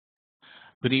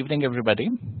Good evening, everybody.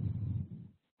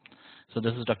 So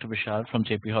this is Dr. Vishal from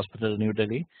JP Hospital, New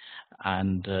Delhi,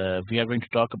 and we are going to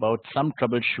talk about some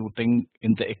troubleshooting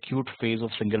in the acute phase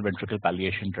of single ventricle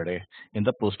palliation today in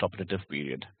the postoperative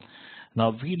period.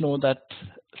 Now, we know that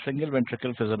single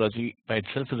ventricle physiology by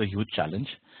itself is a huge challenge,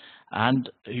 and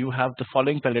you have the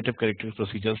following palliative corrective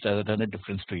procedures that are done at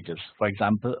different stages. For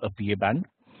example, a PA band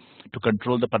to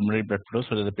control the pulmonary blood flow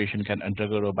so that the patient can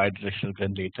undergo a bidirectional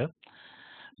glen later.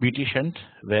 BT shunt,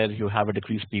 where you have a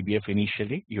decreased PBF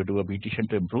initially, you do a BT shunt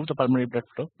to improve the pulmonary blood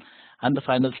flow, and the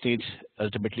final stage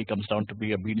ultimately comes down to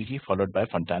be a BDG followed by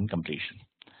Fontan completion.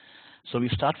 So we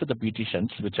start with the BT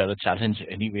shunts, which are a challenge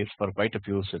anyways for quite a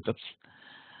few setups.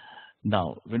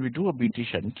 Now, when we do a BT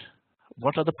shunt,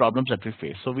 what are the problems that we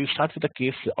face? So we start with a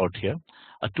case out here,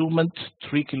 a 2-month,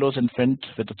 3 kilos infant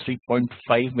with a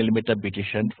 3.5 millimeter BT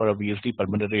shunt for a VSD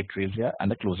pulmonary atresia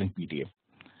and a closing PDA.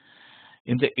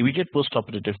 In the immediate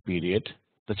postoperative period,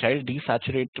 the child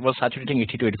was saturating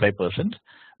 80 to 85%.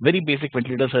 Very basic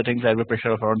ventilator settings, airway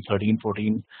pressure of around 13,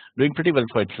 14, doing pretty well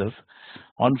for itself.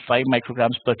 On 5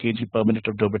 micrograms per kg per minute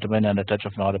of dobutamine and a touch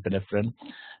of norepinephrine,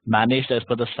 managed as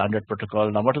per the standard protocol.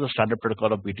 Now, what is the standard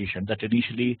protocol of BT shunt? That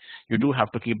initially you do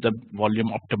have to keep the volume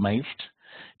optimized,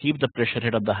 keep the pressure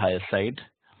head on the higher side.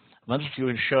 Once you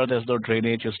ensure there's no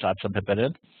drainage, you start some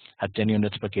heparin at 10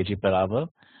 units per kg per hour.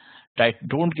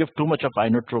 Don't give too much of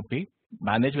inotropy.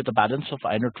 Manage with a balance of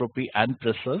inotropy and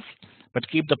pressors, but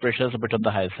keep the pressures a bit on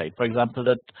the higher side. For example,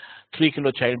 that 3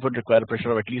 kilo child would require a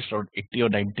pressure of at least around 80 or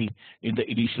 90 in the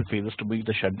initial phases to make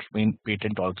the shunt remain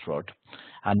patent all throughout.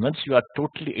 And once you are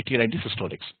totally 80 or 90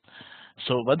 systolics.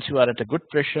 So once you are at a good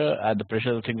pressure and the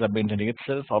pressure of things are maintaining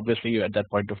itself, obviously you, at that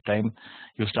point of time,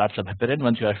 you start some heparin.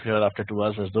 Once you are sure after 2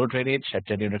 hours there's no drainage at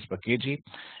 10 units per kg.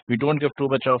 We don't give too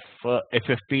much of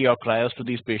FFP or cryos to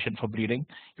these patients for bleeding.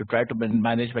 You try to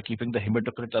manage by keeping the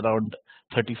hematocrit around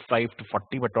 35 to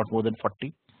 40, but not more than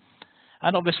 40.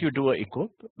 And obviously you do an echo,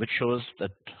 which shows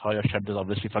that how your shunt is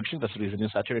obviously functioning. That's the reason you're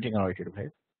saturating around 85.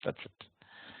 That's it.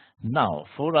 Now,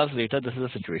 4 hours later, this is a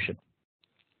situation.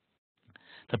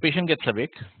 The patient gets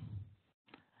awake.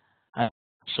 And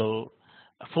so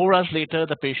 4 hours later,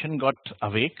 the patient got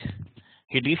awake.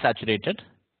 He desaturated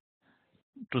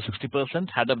to 60%,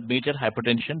 had a major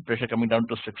hypertension, pressure coming down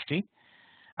to 60,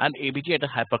 and ABG had a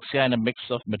hypoxia and a mix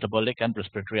of metabolic and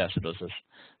respiratory acidosis.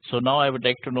 So now I would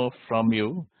like to know from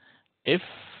you,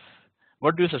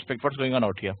 what do you suspect? What's going on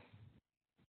out here?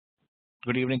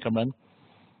 Good evening, Kamran.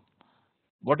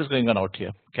 What is going on out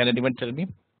here? Can anyone tell me?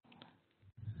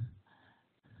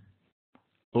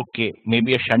 Okay,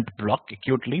 maybe a shunt block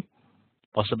acutely,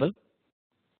 possible.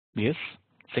 Yes.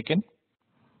 Second,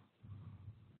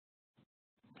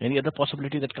 any other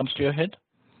possibility that comes to your head?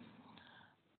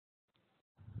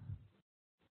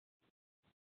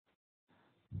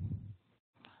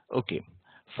 Okay,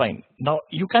 fine. Now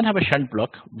you can have a shunt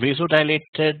block,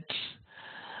 vasodilated.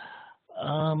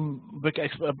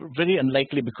 Very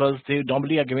unlikely because they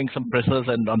normally are giving some pressors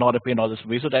and norepinephrine and all this.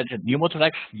 Vasodilated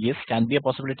pneumothorax, yes, can be a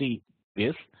possibility.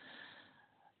 Yes,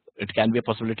 it can be a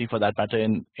possibility for that matter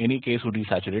in any case who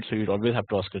desaturate. So you'd always have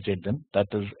to auscultate them. That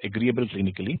is agreeable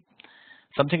clinically.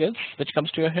 Something else which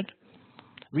comes to your head?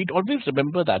 We'd always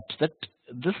remember that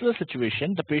this is a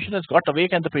situation. The patient has got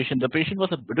awake, and the patient was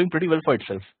doing pretty well for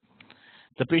itself.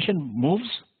 The patient moves,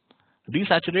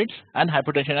 desaturates, and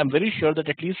hypertension. I'm very sure that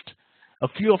at least a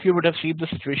few of you would have seen the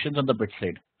situations on the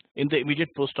bedside in the immediate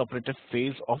postoperative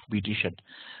phase of BT shunt.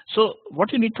 So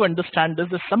what you need to understand is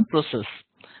there's some process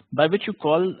by which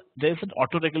there's an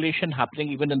autoregulation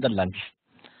happening even in the lungs.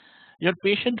 Your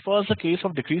patient was a case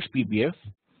of decreased PBF,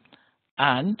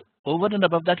 and over and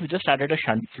above that, we just added a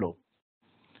shunt flow.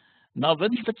 Now,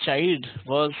 once the child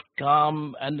was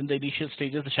calm and in the initial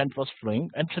stages, the shunt was flowing,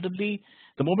 and suddenly,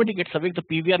 the moment he gets awake, the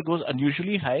PVR goes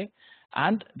unusually high,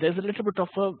 and there's a little bit of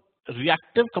a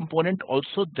reactive component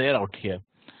also there out here.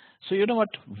 So you know what,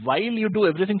 while you do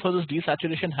everything for this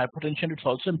desaturation hypertension, it's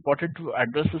also important to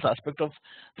address this aspect of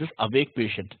this awake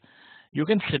patient. You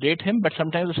can sedate him, but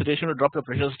sometimes the sedation will drop your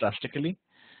pressures drastically.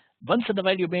 Once in a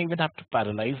while, you may even have to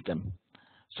paralyze them.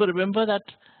 So remember that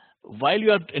while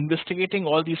you are investigating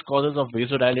all these causes of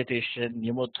vasodilatation,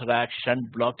 pneumothorax,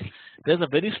 shunt block, there's a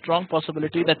very strong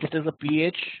possibility that it is a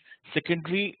pH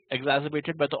secondary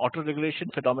exacerbated by the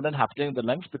autoregulation phenomenon happening in the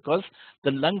lungs, because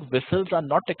the lung vessels are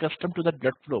not accustomed to that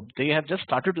blood flow. They have just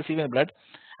started receiving blood,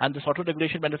 and this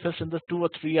autoregulation manifests in the 2 or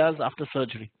 3 hours after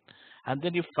surgery. And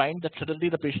then you find that suddenly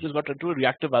the patient has got into a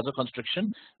reactive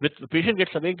vasoconstriction. With the patient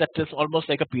gets awake, that is almost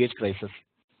like a pH crisis.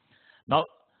 Now,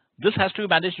 this has to be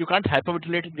managed. You can't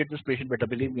hyperventilate and get this patient better,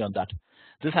 believe me on that.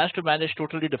 This has to be managed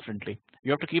totally differently.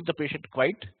 You have to keep the patient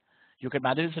quiet. You can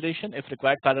manage sedation if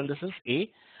required paralysis. A,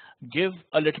 give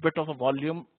a little bit of a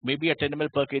volume, maybe a 10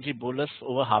 ml per kg bolus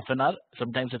over half an hour.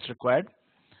 Sometimes it's required.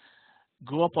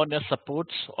 Go up on your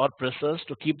supports or pressors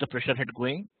to keep the pressure head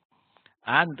going.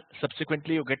 And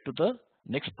subsequently, you get to the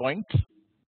next point.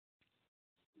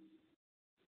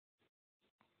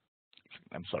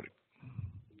 I'm sorry.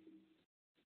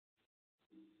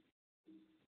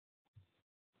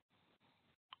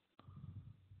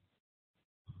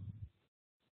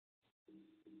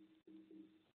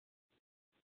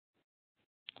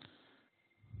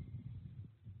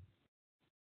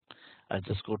 I'll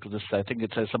just go to this. I think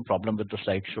it has some problem with the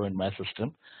slideshow in my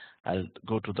system. I'll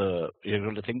go to the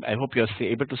regular thing. I hope you're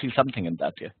able to see something in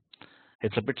that here.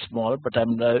 It's a bit small, but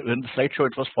I'm in the slideshow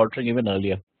it was faltering even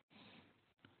earlier.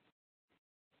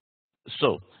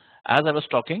 So, as I was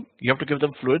talking, you have to give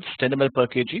them fluids, 10 ml per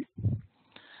kg.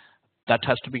 That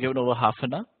has to be given over half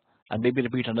an hour, and maybe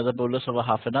repeat another bolus over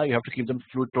half an hour. You have to keep them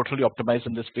fluid totally optimized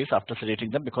in this space after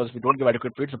sedating them, because if you don't give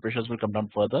adequate fluids, the pressures will come down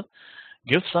further.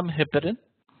 Give some heparin.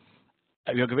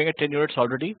 You're giving it 10 units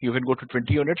already. You can go to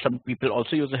 20 units. Some people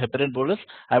also use the heparin bolus.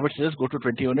 I would suggest go to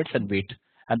 20 units and wait,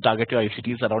 and target your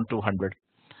ICTs around 200.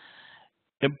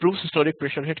 Improve systolic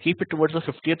pressure head. Keep it towards the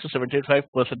 50th to 75th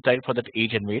percentile for that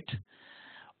age and weight.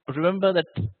 Remember that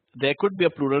there could be a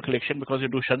pleural collection because you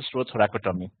do shunts towards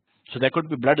thoracotomy. So there could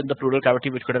be blood in the pleural cavity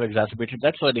which could have exacerbated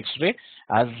that. So an X-ray,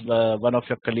 as one of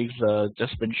your colleagues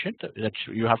just mentioned, that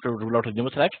you have to rule out a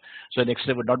pneumothorax. So an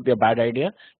X-ray would not be a bad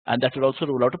idea, and that will also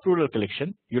rule out a pleural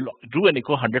collection. You'll do an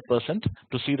echo 100%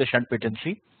 to see the shunt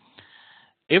patency.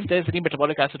 If there's any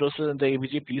metabolic acidosis in the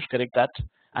ABG, please correct that.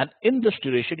 And in this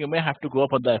duration, you may have to go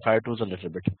up on the FiO2s a little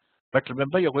bit. But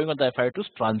remember, you're going on the FiO2s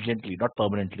transiently, not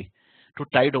permanently, to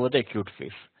tide over the acute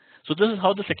phase. So this is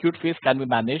how this acute phase can be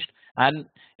managed. And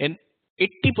in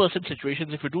 80%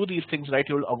 situations, if you do these things right,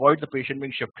 you will avoid the patient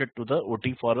being shifted to the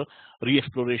OT for a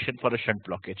re-exploration for a shunt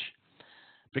blockage.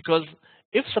 Because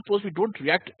if suppose we don't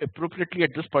react appropriately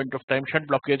at this point of time, shunt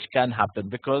blockage can happen,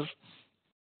 because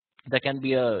there can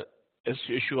be a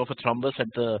issue of a thrombus at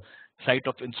the site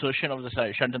of insertion of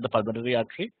the shunt in the pulmonary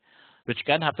artery, which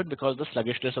can happen because of the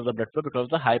sluggishness of the blood flow, because of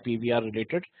the high PVR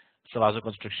related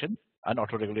vasoconstriction and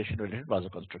autoregulation related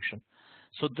vasoconstriction.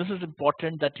 So this is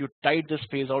important that you tide this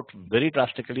phase out very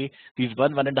drastically. These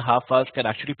 1.5 hours can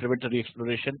actually prevent a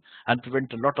re-exploration and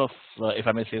prevent a lot of, if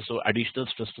I may say so, additional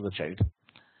stress to the child.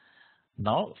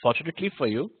 Now, fortunately for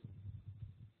you,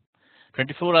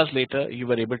 24 hours later, you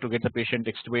were able to get the patient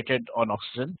extubated on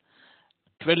oxygen,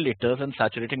 12 liters and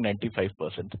saturating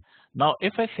 95%. Now,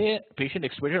 if I say patient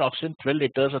extubated oxygen 12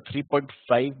 liters, a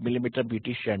 3.5 millimeter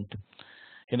BT shunt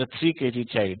in a 3 kg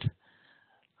child,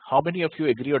 how many of you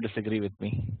agree or disagree with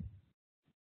me?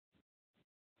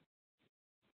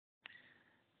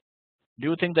 Do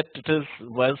you think that it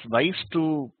was wise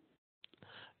to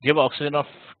give oxygen of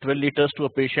 12 liters to a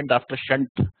patient after shunt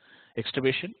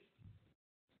extubation?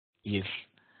 Yes.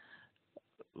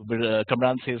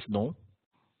 Kamran says no.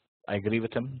 I agree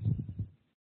with him.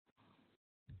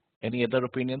 Any other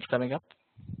opinions coming up?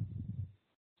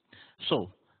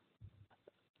 So,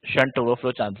 shunt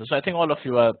overflow chances. So I think all of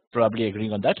you are probably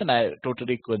agreeing on that, and I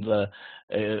totally could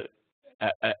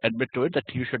admit to it that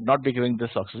you should not be giving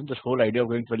this oxygen. This whole idea of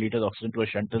going 12 liters oxygen to a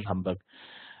shunt is humbug.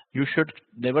 You should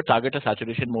never target a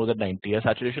saturation more than 90. A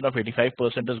saturation of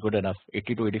 85% is good enough.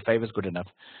 80 to 85 is good enough.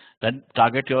 Then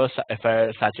target your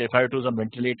FiO2s on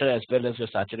ventilator as well as your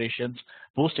saturations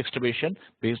post extubation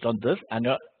based on this, and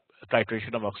your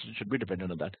titration of oxygen should be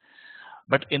dependent on that.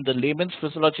 But in the layman's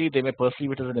physiology, they may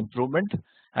perceive it as an improvement,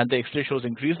 and the X-ray shows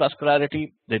increased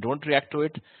vascularity. They don't react to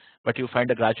it, but you find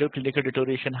a gradual clinical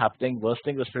deterioration happening,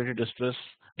 worsening respiratory distress,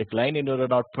 decline in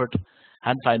urine output,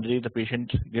 and finally the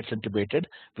patient gets intubated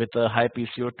with a high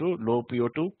PCO2, low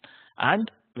PO2,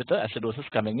 and with the acidosis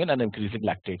coming in and increasing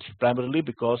lactates, primarily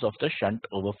because of the shunt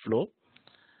overflow,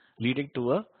 leading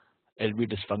to a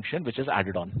LV dysfunction, which is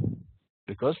added on,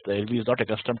 because the LV is not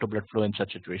accustomed to blood flow in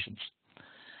such situations.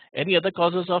 Any other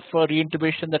causes of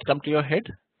reintubation that come to your head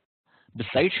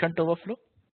besides shunt overflow?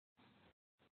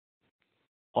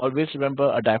 Always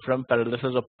remember, a diaphragm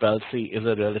paralysis or palsy is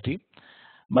a reality.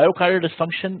 Myocardial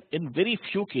dysfunction, in very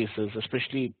few cases,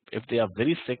 especially if they are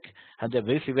very sick and they have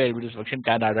very severe LV dysfunction,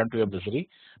 can add on to your misery.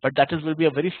 But that will be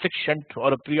a very sick shunt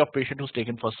or a pre-op patient who's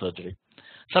taken for surgery.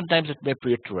 Sometimes it may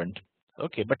pre-truant.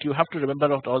 Okay, but you have to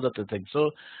remember all the things. So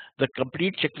the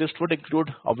complete checklist would include,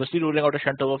 obviously, ruling out a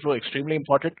shunt overflow, extremely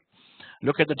important.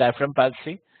 Look at the diaphragm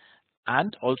palsy,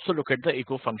 and also look at the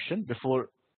echo function before.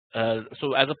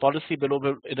 So as a policy,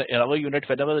 in our unit,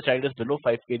 whenever the child is below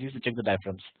 5 kgs, we check the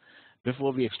diaphragms,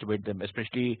 before we extubate them,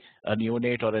 especially a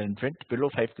neonate or an infant below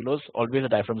 5 kilos. Always the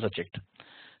diaphragms are checked.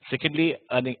 Secondly,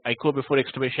 an ICO before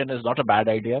extubation is not a bad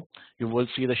idea. You will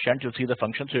see the shunt, you'll see the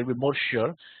function, so you'll be more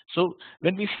sure. So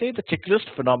when we say the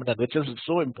checklist phenomenon, which is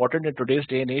so important in today's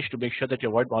day and age to make sure that you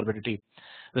avoid morbidity,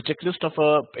 the checklist of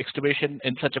a extubation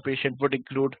in such a patient would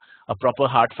include a proper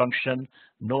heart function,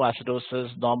 no acidosis,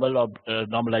 normal or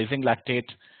normalizing lactate,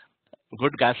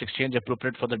 good gas exchange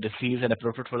appropriate for the disease and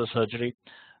appropriate for the surgery,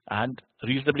 and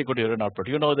reasonably good urine output.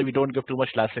 You know that we don't give too much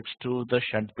Lasix to the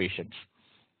shunt patients.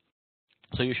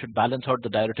 So you should balance out the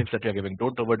diuretics that you're giving.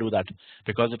 Don't overdo that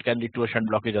because it can lead to a shunt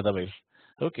blockage otherwise.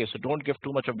 Okay, so don't give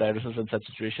too much of diuresis in such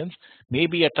situations.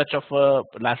 Maybe a touch of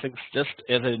Lasix just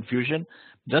as an infusion,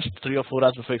 just 3 or 4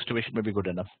 hours before extubation may be good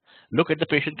enough. Look at the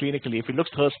patient clinically. If it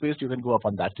looks third spaced, you can go up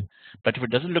on that. But if it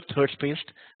doesn't look third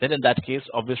spaced, then in that case,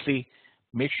 obviously,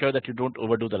 make sure that you don't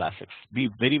overdo the Lasix. Be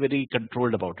very, very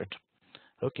controlled about it.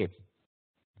 Okay.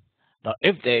 Now,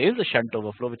 if there is a shunt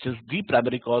overflow, which is the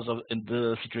primary cause of in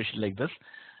the situation like this,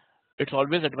 it's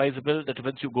always advisable that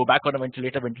once you go back on a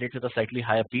ventilator, ventilate with a slightly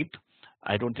higher PEEP.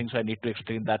 I don't think so. I need to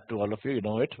explain that to all of you. You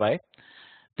know it. Why?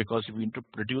 Because you need to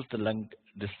reduce the lung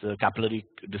capillary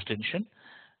distension,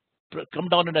 come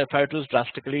down in FiO2s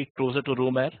drastically closer to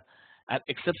room air, and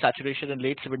accept saturation in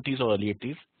late 70s or early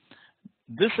 80s.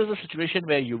 This is a situation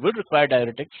where you will require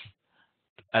diuretics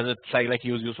as a side like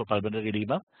use for pulmonary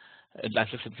edema.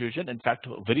 Lasix infusion. In fact,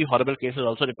 very horrible cases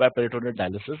also require peritoneal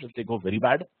dialysis if they go very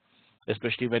bad,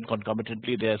 especially when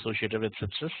concomitantly they are associated with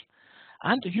sepsis.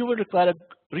 And you will require a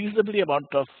reasonably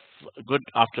amount of good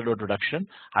afterload reduction,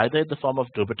 either in the form of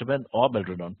dobutamine or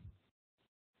melphalan.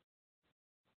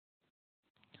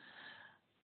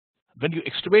 When you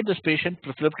extubate this patient,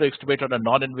 preferably to extubate on a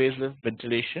non-invasive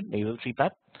ventilation, nasal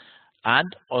CPAP,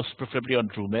 and also preferably on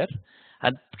room air,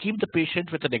 and keep the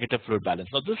patient with a negative fluid balance.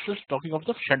 Now, this is talking of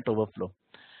the shunt overflow.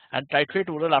 And titrate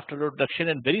oral afterload reduction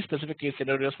in very specific case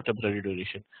scenarios for temporary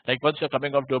duration. Like once you're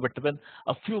coming off dobutamine,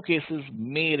 a few cases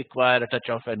may require a touch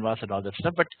of NVAS and all that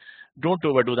stuff, but don't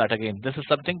overdo that again. This is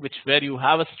something which where you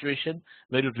have a situation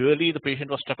where you really the patient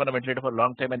was stuck on a ventilator for a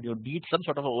long time and you need some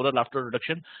sort of oral afterload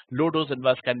reduction. Low dose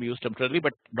NVAS can be used temporarily,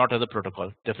 but not as a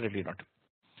protocol. Definitely not.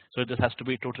 So this has to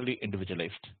be totally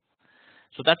individualized.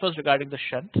 So that was regarding the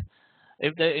shunt.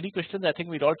 If there are any questions, I think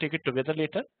we'll all take it together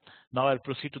later. Now I'll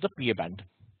proceed to the PA band.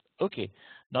 Okay,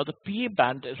 now the PA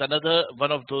band is another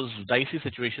one of those dicey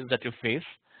situations that you face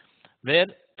where,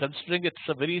 considering it's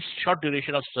a very short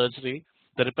duration of surgery,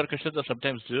 the repercussions are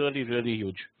sometimes really, really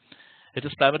huge. It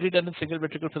is primarily done in single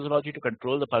ventricle physiology to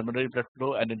control the pulmonary blood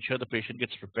flow and ensure the patient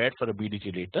gets prepared for a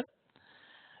BDG later.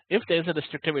 If there is a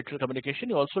restrictive atrial communication,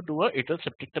 you also do a atrial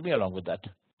septictomy along with that.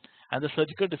 And the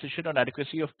surgical decision on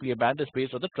adequacy of PA band is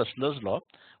based on the Trussler's law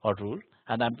or rule.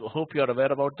 And I hope you are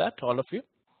aware about that, all of you.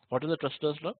 What is the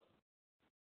Trussler's law?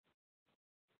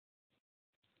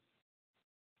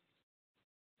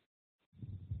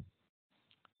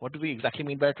 What do we exactly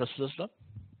mean by Trussler's law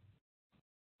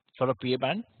for a PA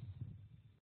band?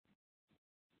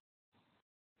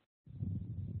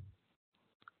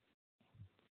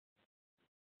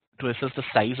 To assess the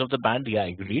size of the band, yeah, I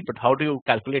agreed, but how do you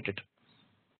calculate it?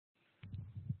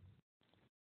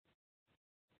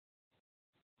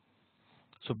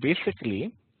 So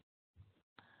basically,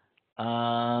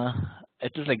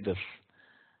 it is like this.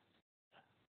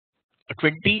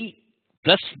 20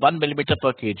 plus 1 millimeter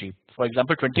per kg. For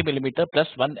example, 20 millimeter plus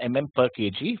 1 mm per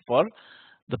kg for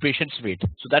the patient's weight.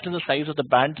 So that is the size of the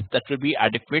band that will be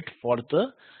adequate for the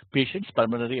patient's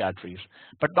pulmonary arteries.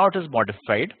 But now it is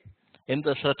modified in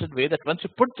the certain way that once you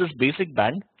put this basic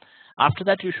band, after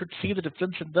that you should see the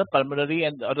difference in the pulmonary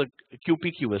and or the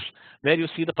QPQS, where you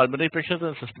see the pulmonary pressures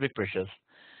and systemic pressures.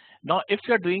 Now, if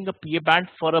you are doing a PA band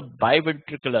for a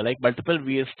biventricular, like multiple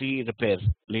VST repair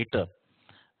later,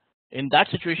 in that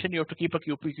situation, you have to keep a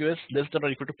QPQS less than or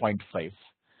equal to 0.5.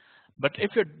 But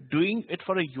if you're doing it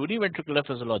for a univentricular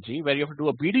physiology, where you have to do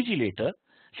a BDG later,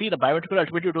 see the biventricular,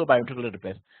 ultimately you do a biventricular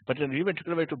repair. But in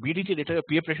univentricular, where to BDG later, your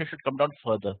PA pressure should come down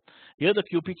further. Here, the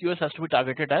QPQS has to be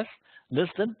targeted as less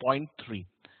than 0.3.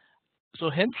 So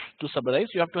hence, to summarize,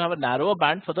 you have to have a narrower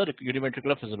band for the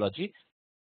univentricular physiology,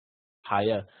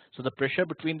 higher. So the pressure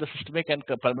between the systemic and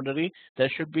pulmonary, there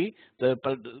should be the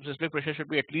systemic pressure should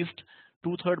be at least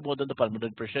 2/3 more than the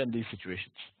pulmonary pressure in these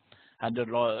situations, and the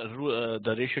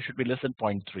ratio should be less than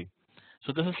 0.3.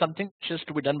 So this is something which is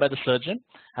to be done by the surgeon,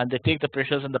 and they take the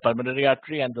pressures in the pulmonary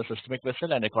artery and the systemic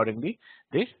vessel, and accordingly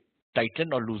they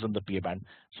tighten or loosen the PA band.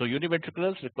 So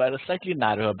univentriculars require a slightly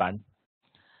narrower band.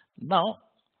 Now,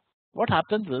 what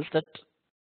happens is that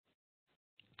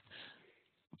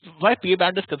why PA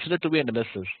band is considered to be a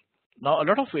nemesis. Now, a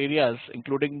lot of areas,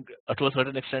 including to a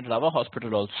certain extent in our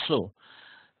hospital also,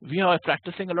 we are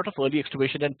practicing a lot of early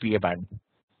extubation and PA band.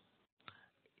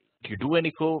 You do an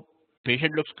echo,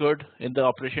 patient looks good in the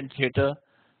operation theater,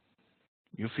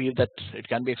 you feel that it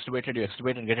can be extubated, you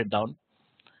extubate and get it down.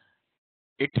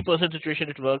 80% situation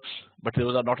it works, but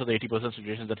those are not the 80%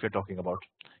 situations that we're talking about.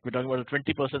 We're talking about a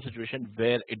 20% situation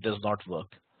where it does not work,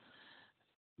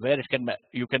 where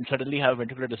you can suddenly have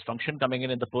ventricular dysfunction coming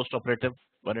in the post-operative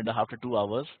 1.5 to 2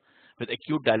 hours with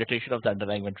acute dilatation of the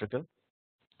underlying ventricle.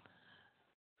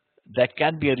 That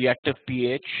can be a reactive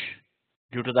pH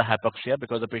due to the hypoxia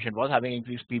because the patient was having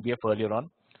increased PBF earlier on.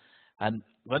 And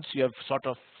once you have sort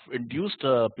of induced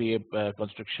a PA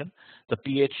constriction, the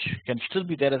pH can still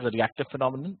be there as a reactive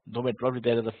phenomenon, though it probably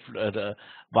there as a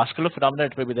vascular phenomenon,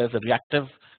 it may be there as a reactive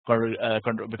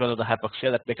because of the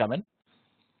hypoxia that may come in.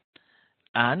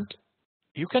 And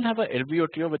you can have a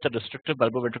LVOTO with a restrictive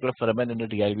bulboventricular foramen in a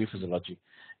DILB physiology,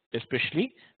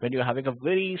 especially when you're having a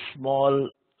very small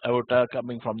aorta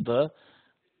coming from the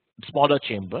smaller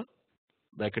chamber,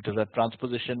 like it is a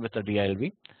transposition with a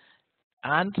DILB,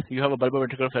 and you have a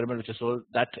bulboventricular foramen which is so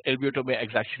that LVOTO may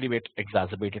actually get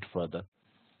exacerbated further.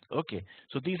 Okay,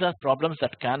 so these are problems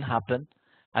that can happen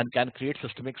and can create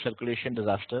systemic circulation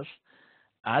disasters,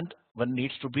 and one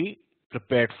needs to be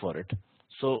prepared for it.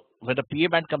 So when the PA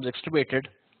band comes extubated,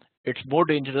 it's more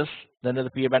dangerous than when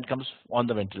the PA band comes on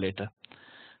the ventilator.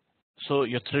 So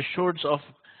your thresholds of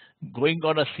going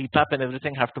on a CPAP and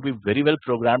everything have to be very well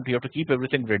programmed. You have to keep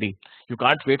everything ready. You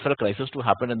can't wait for a crisis to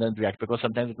happen and then react because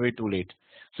sometimes it's way too late.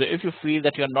 So if you feel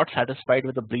that you're not satisfied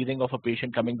with the breathing of a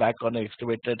patient coming back on an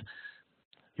extubated,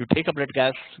 you take a blood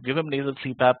gas, give him nasal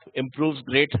CPAP, improves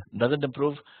great, doesn't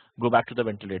improve, go back to the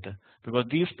ventilator. Because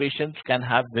these patients can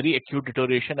have very acute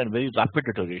deterioration and very rapid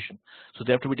deterioration. So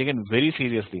they have to be taken very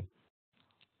seriously.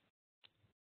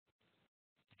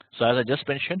 So as I just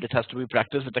mentioned, it has to be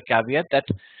practiced with the caveat that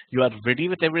you are ready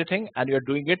with everything and you are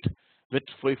doing it with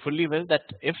fully well, that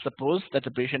if suppose that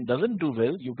the patient doesn't do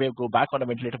well, you may go back on a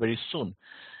ventilator very soon.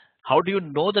 How do you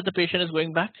know that the patient is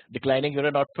going back? Declining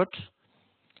urine output,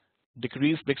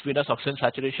 decreased mixed venous oxygen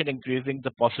saturation, increasing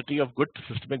the paucity of good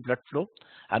systemic blood flow,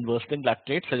 and worsening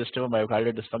lactate suggestive of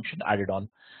myocardial dysfunction added on.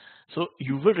 So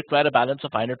you will require a balance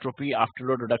of inotropy,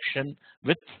 afterload reduction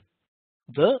with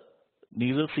the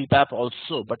nasal CPAP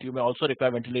also, but you may also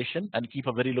require ventilation and keep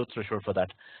a very low threshold for that.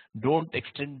 Don't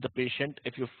extend the patient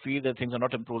if you feel that things are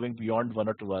not improving beyond 1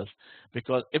 or 2 hours,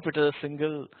 because if it is a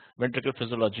single ventricle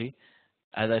physiology,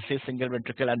 as I say, single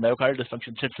ventricle and myocardial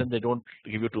dysfunction sits in, they don't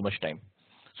give you too much time.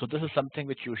 So this is something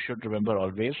which you should remember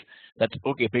always, that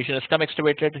okay, patient has come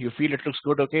extubated, you feel it looks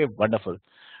good, okay, wonderful.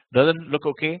 Doesn't look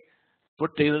okay,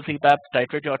 put nasal CPAP,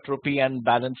 titrate your atrophy and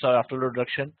balance or afterload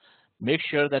reduction. Make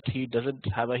sure that he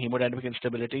doesn't have a hemodynamic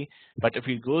instability, but if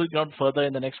he goes on further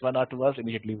in the next 1 or 2 hours,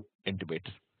 immediately intubate.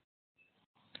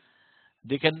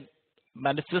 They can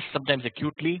manifest sometimes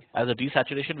acutely as a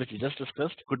desaturation, which we just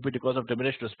discussed, could be because of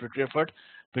diminished respiratory effort,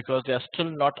 because they are still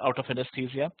not out of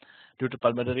anesthesia due to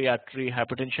pulmonary artery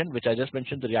hypertension, which I just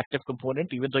mentioned, the reactive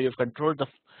component. Even though you've controlled the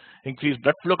increased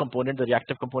blood flow component, the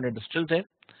reactive component is still there.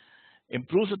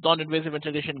 Improves with non-invasive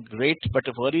ventilation, great, but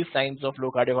if early signs of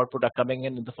low cardiac output are coming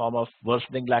in the form of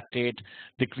worsening lactate,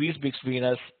 decreased mixed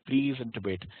venous, please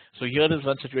intubate. So here is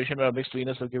one situation where a mixed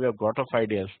venous will give you a lot of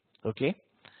ideas, okay?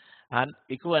 And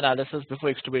echo analysis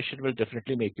before extubation will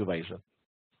definitely make you wiser.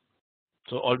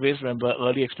 So always remember,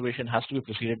 early extubation has to be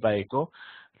preceded by echo.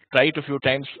 Try it a few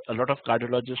times. A lot of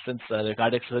cardiologists and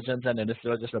cardiac surgeons and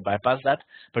anesthesiologists will bypass that,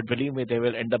 but believe me, they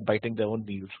will end up biting their own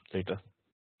nails later.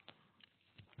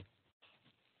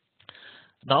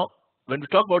 Now, when we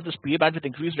talk about this PA band with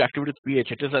increased reactivity with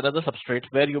pH, it is another substrate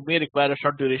where you may require a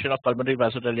short duration of pulmonary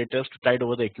vasodilators to tide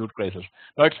over the acute crisis.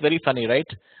 Now, it's very funny, right?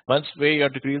 Once way you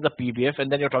decrease the PBF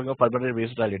and then you're talking of pulmonary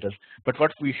vasodilators. But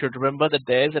what we should remember that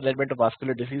there is an element of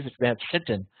vascular disease which may have set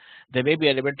in. There may be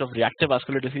an element of reactive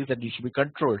vascular disease that needs to be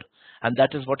controlled, and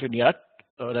that is what you need.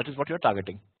 That is what you're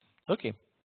targeting. Okay.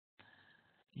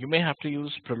 You may have to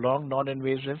use prolonged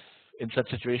non-invasive in such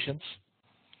situations.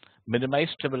 Minimize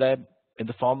stimuli in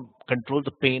the form, control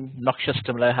the pain, noxious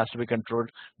stimuli has to be controlled.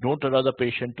 Don't allow the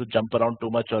patient to jump around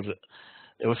too much, or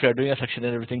if you're doing a section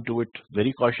and everything, do it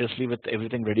very cautiously with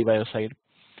everything ready by your side.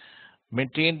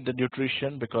 Maintain the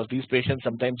nutrition, because these patients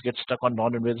sometimes get stuck on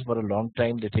non-invasive for a long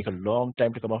time. They take a long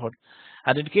time to come out.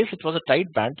 And in case it was a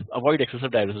tight band, avoid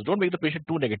excessive diuresis. Don't make the patient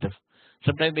too negative.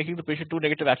 Sometimes making the patient too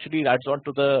negative actually adds on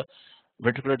to the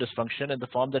ventricular dysfunction in the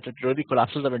form that it really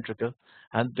collapses the ventricle,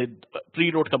 and the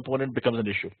preload component becomes an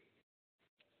issue,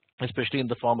 especially in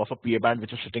the form of a PA band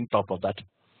which is sitting top of that.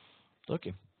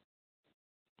 Okay.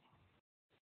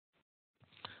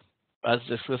 as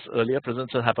discussed earlier,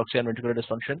 presence of hypoxia and ventricular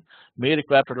dysfunction may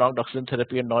require prolonged oxygen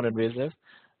therapy and non-invasive.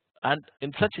 And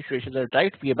in such situations, a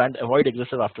tight PA band avoid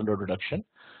aggressive afterload reduction.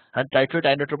 And titrate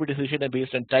inotropy decision is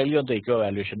based entirely on the echo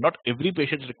evaluation. Not every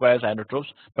patient requires inotropes,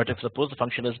 but if suppose the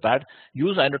function is bad,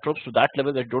 use inotropes to that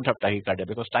level that you don't have tachycardia,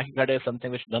 because tachycardia is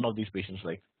something which none of these patients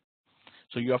like.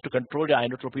 So you have to control your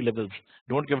inotropy levels.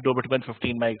 Don't give dopamine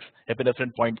 15 mics,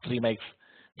 epinephrine 0.3 mics.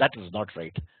 That is not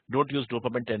right. Don't use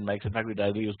dopamine 10 mics. In fact, we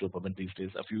rarely use dopamine these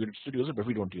days. A few units still use it, but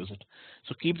we don't use it.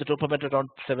 So keep the dopamine around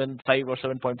 7.5 or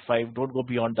 7.5. Don't go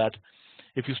beyond that.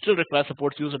 If you still require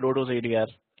support, use a low dose ADR.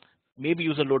 Maybe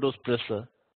use a low dose pressor.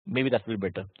 Maybe that will be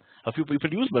better. A few people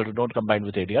use Mildredone combined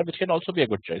with ADR, which can also be a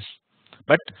good choice.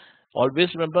 But always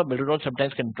remember, Mildredone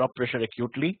sometimes can drop pressure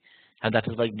acutely, and that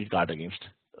is why you need guard against.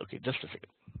 Okay, just a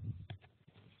second.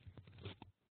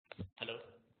 Hello.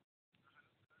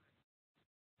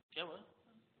 क्या हुआ?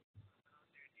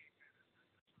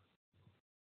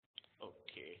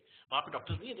 Okay, वहाँ पे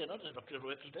doctors नहीं थे ना, doctor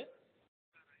Rohit थे?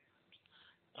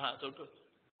 हाँ तो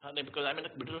हाँ नहीं, because I mean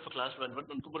middle of class one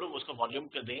उनको बोलो उसका वॉल्यूम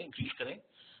कर दें, इंक्रीज करें,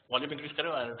 वॉल्यूम इंक्रीज करें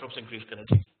और एनाट्रोप्स इंक्रीज करें,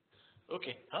 ठीक?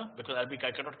 ओके, हाँ, because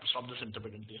I can not stop this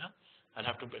intermittently, हाँ, I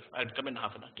have to, I come in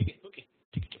half an hour, ठीक है? ओके,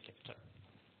 ठीक है, ठीक है,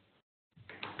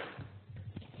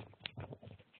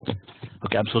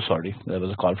 okay, I'm so sorry. There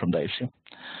was a call from the ICU.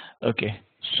 Okay,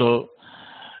 so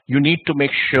you need to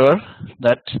make sure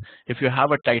that if you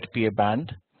have a tight PA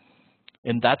band,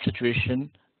 in that situation,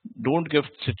 don't give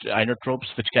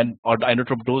inotropes which can, or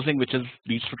inotrope dosing which is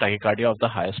leads to tachycardia of the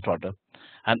highest order,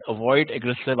 and avoid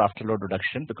aggressive afterload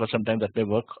reduction because sometimes that may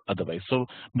work otherwise. So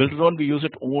Mildredone we use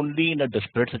it only in a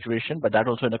desperate situation, but that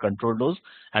also in a controlled dose,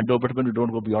 and dopamine we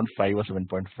don't go beyond 5 or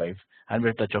 7.5, and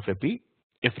with a touch of epi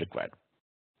if required.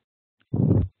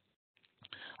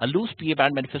 A loose PA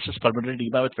band manifests as pulmonary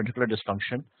edema with ventricular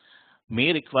dysfunction,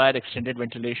 may require extended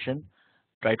ventilation.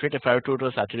 Titrate FiO2 to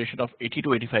a saturation of 80 to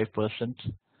 85%.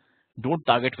 Don't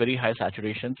target very high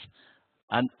saturations.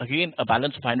 And again, a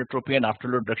balance of inotropy and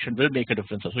afterload reduction will make a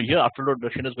difference. So here, afterload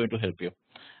reduction is going to help you.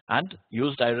 And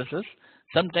use diuresis.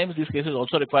 Sometimes these cases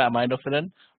also require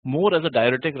aminophylline more as a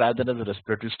diuretic rather than as a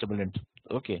respiratory stimulant.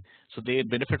 Okay, so they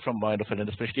benefit from aminophylline,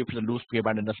 especially if it's a loose PA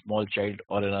band in a small child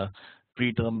or in a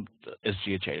preterm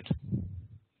SGA child.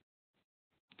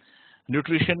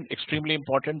 Nutrition extremely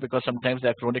important because sometimes they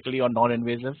are chronically or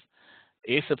non-invasive.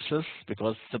 Asepsis,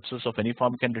 because sepsis of any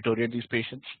form can deteriorate these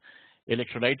patients.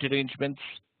 Electrolyte derangements,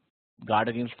 guard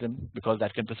against them because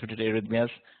that can precipitate arrhythmias.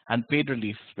 And pain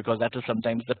relief, because that is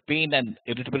sometimes the pain and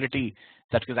irritability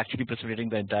that is actually precipitating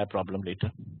the entire problem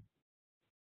later.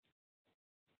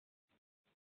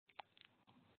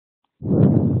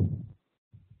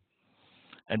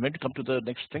 And when to come to the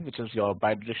next thing, which is your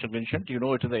bidirectional mention, you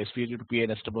know it is the SVG to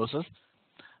PA anastomosis.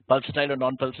 Pulsatile or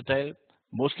non-pulsatile,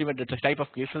 mostly when it's a type of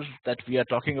cases that we are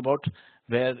talking about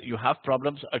where you have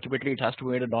problems, ultimately it has to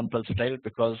be made a non-pulsatile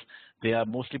because they are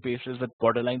mostly cases with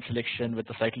borderline selection with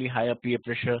a slightly higher PA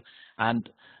pressure, and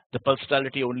the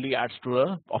pulsatility only adds to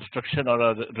a obstruction or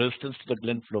a resistance to the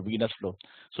glen flow, venous flow.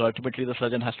 So ultimately the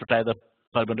surgeon has to tie the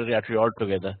pulmonary artery all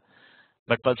together.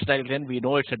 But pulsatile, again, we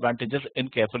know its advantages in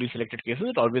carefully selected cases.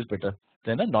 It's always better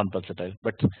than a non-pulsatile.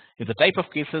 But in the type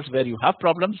of cases where you have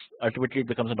problems, ultimately it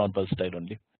becomes a non-pulsatile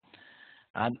only.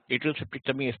 And atrial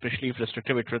septicectomy, especially if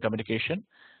restrictive atrial communication,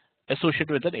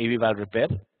 associated with an AV valve repair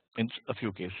in a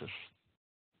few cases.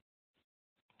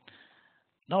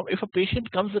 Now, if a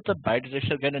patient comes with a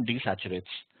bidirectional again and desaturates,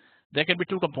 there can be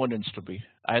two components to be.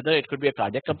 Either it could be a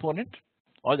cardiac component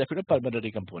or there could be a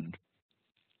pulmonary component.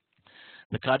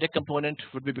 The cardiac component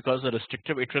would be because of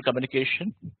restrictive atrial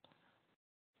communication,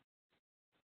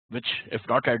 which, if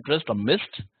not addressed or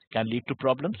missed, can lead to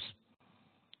problems.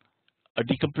 A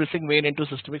decompressing vein into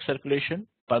systemic circulation,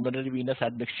 pulmonary venous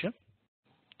admixture.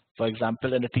 For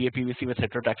example, in a TAPVC with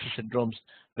heterotaxis syndromes,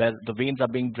 where the veins are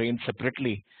being drained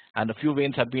separately, and a few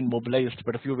veins have been mobilized,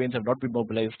 but a few veins have not been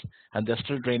mobilized, and they're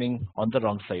still draining on the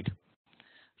wrong side.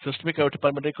 Systemic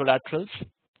aortopulmonary collaterals,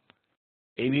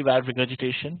 AV valve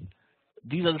regurgitation.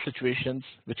 These are the situations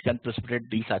which can precipitate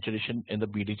desaturation in the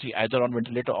BDG, either on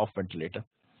ventilator or off ventilator.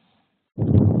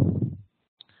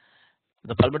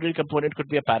 The pulmonary component could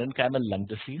be a parenchymal lung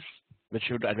disease, which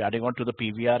should be adding on to the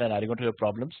PVR and adding on to your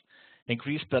problems.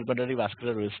 Increased pulmonary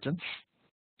vascular resistance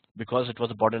because it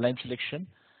was a borderline selection,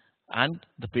 and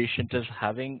the patient is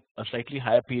having a slightly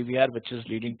higher PVR, which is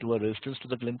leading to a resistance to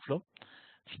the glen flow.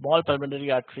 Small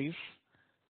pulmonary arteries,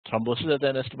 thrombosis at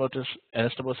the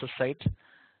anastomosis site,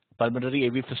 pulmonary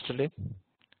AV fistulae,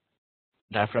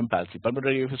 diaphragm palsy.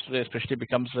 Pulmonary AV fistulae especially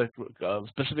becomes a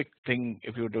specific thing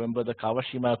if you remember the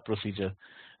Kawashima procedure,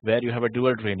 where you have a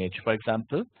dual drainage. For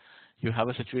example, you have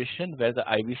a situation where the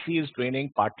IVC is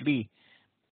draining partly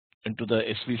into the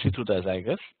SVC through the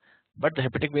azygos, but the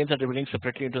hepatic veins are draining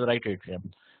separately into the right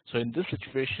atrium. So in these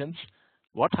situations,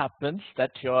 what happens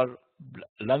that your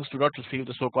lungs do not receive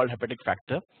the so-called hepatic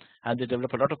factor, and they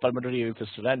develop a lot of pulmonary AV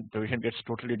fistula, and the patient gets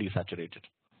totally desaturated.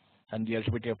 And the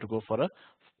ultimately you have to go for a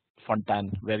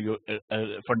Fontan, where you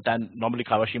Fontan, normally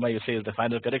Kawashima you say is the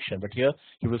final correction, but here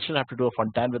you will still have to do a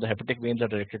Fontan where the hepatic veins are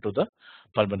directed to the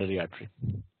pulmonary artery.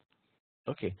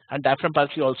 Okay, and diaphragm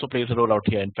palsy also plays a role out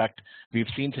here. In fact, we've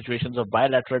seen situations of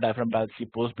bilateral diaphragm palsy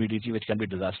post BDG, which can be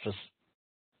disastrous.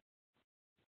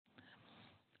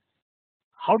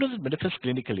 How does it manifest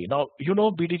clinically? Now, you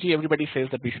know, BDG, everybody says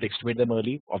that we should extubate them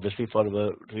early, obviously, for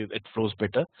it flows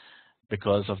better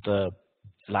because of the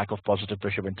lack of positive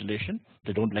pressure ventilation.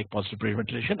 They don't like positive pressure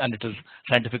ventilation, and it is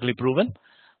scientifically proven.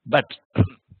 But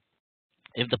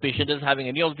if the patient is having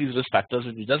any of these risk factors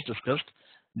which we just discussed,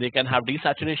 they can have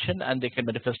desaturation and they can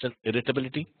manifest as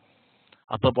irritability,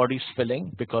 upper body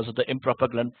swelling because of the improper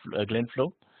gland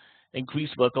flow,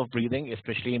 increased work of breathing,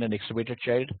 especially in an extubated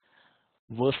child,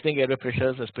 worsening airway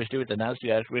pressures, especially with enhanced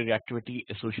airway reactivity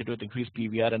associated with increased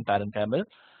PVR and parenchymal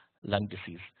lung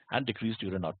disease, and decreased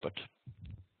urine output.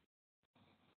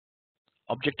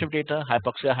 Objective data: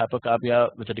 hypoxia, hypocarbia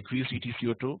with a decreased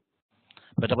EtCO2,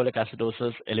 metabolic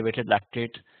acidosis, elevated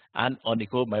lactate, and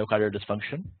onychomyocardial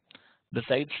dysfunction.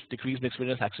 Besides, decreased mixed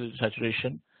venous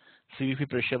saturation, CVP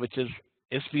pressure, which is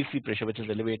SVC pressure, which is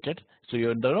elevated. So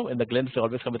you know in the glands they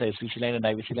always come with a SVC line and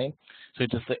IVC line. So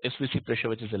it is the SVC pressure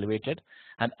which is elevated,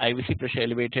 and IVC pressure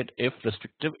elevated if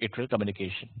restrictive atrial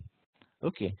communication.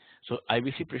 Okay, so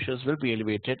IVC pressures will be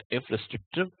elevated if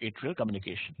restrictive atrial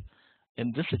communication.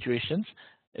 In these situations,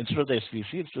 instead of the SVC,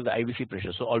 it's to the IVC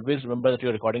pressure. So always remember that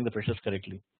you're recording the pressures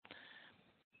correctly.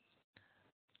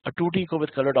 A 2T echo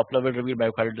with color Doppler will reveal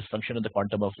myocardial dysfunction in the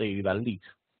quantum of the AV valve leak.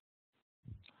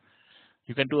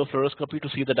 You can do a fluoroscopy to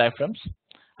see the diaphragms,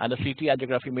 and a CT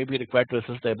angiography may be required to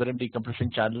assess the aberrant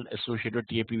decompressing channel associated with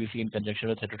TAPVC in conjunction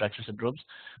with heterotaxis syndromes,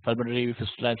 pulmonary AV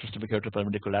fistula, and systemic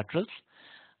pulmonary collaterals.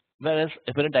 Whereas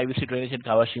aberrant IVC drainage in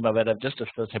Kawashima, where I've just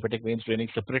discussed hepatic veins draining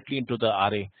separately into the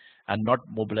RA and not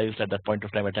mobilized at that point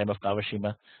of time, at time of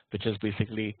Kawashima, which is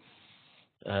basically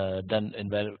done in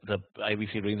where the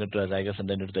IVC drains into azygos and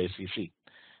then into the SVC.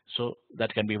 So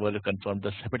that can be well confirmed.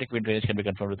 The hepatic vein drainage can be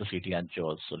confirmed with the CT angio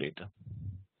also later.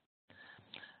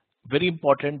 Very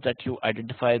important that you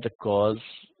identify the cause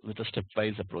with a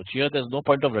stepwise approach. Here, there's no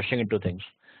point of rushing into things.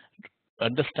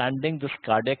 Understanding this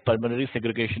cardiac pulmonary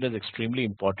segregation is extremely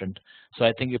important. So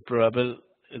I think it's probable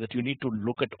that you need to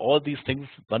look at all these things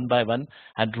one by one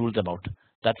and rule them out.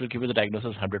 That will give you the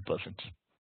diagnosis 100%.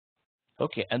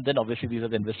 Okay, and then obviously these are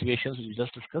the investigations we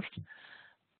just discussed.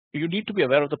 You need to be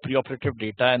aware of the preoperative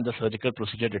data and the surgical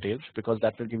procedure details, because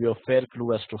that will give you a fair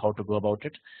clue as to how to go about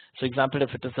it. So example, if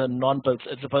it is a non-pulse,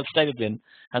 it's a pulse-tight glen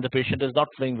and the patient is not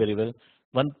flowing very well,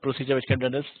 one procedure which can be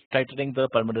done is tightening the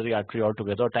pulmonary artery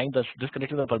altogether, or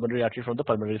disconnecting the pulmonary artery from the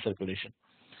pulmonary circulation.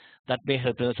 That may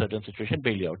help in a certain situation,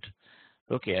 bail you out.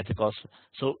 Okay, at the cost.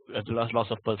 So at the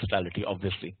loss of pulsatility,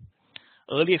 obviously.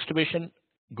 Early extubation,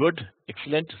 good,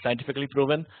 excellent, scientifically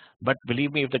proven. But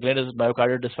believe me, if the gland is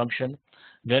myocardial dysfunction,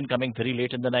 gland coming very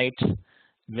late in the night,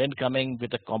 gland coming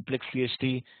with a complex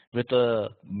CHT, with a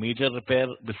major repair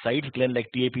besides gland like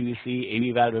TAPVC,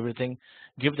 AV valve, everything,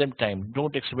 give them time.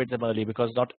 Don't extubate them early,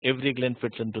 because not every gland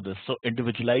fits into this. So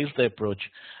individualize the approach.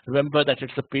 Remember that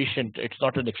it's a patient, it's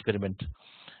not an experiment.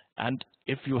 And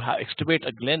if you extubate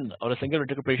a gland or a single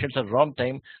ventricle patient at the wrong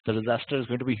time, the disaster is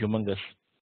going to be humongous.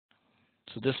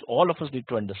 So this all of us need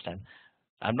to understand.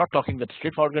 I'm not talking that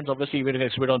straightforward glands. Obviously, even if you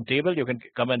extubate on table, you can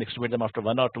come and extubate them after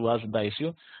 1 or 2 hours in the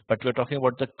ICU. But we're talking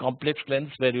about the complex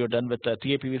glands where you're done with a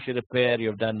TAPVC repair,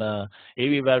 you've done a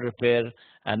AV valve repair,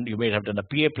 and you may have done a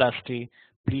PA plasty.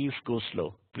 Please go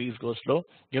slow. Please go slow.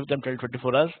 Give them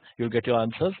 24 hours. You'll get your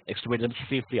answers. Extubate them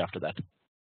safely after that.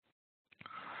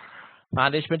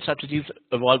 Management strategies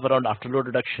evolve around afterload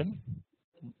reduction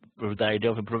with the idea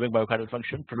of improving myocardial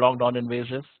function, prolonged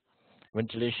non-invasive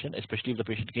ventilation, especially if the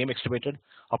patient came extubated,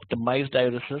 optimize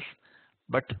diuresis,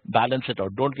 but balance it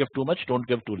out. Don't give too much, don't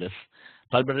give too less.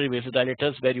 Pulmonary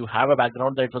vasodilators, where you have a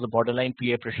background that it was a borderline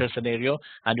PA pressure scenario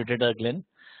and you did a glen.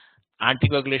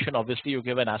 Anticoagulation, obviously you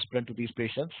give an aspirin to these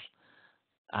patients,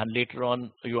 and later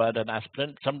on you add an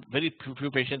aspirin. Some very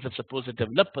few patients, if suppose they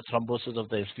develop a thrombosis of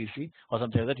the SVC or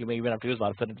something like that, you may even have to use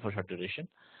warfarin for short duration.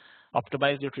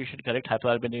 Optimize nutrition, correct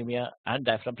hypoalbuminemia, and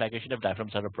diaphragm plication if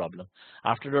diaphragms are a problem.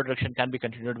 Afterload reduction can be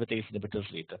continued with ACE inhibitors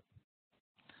later.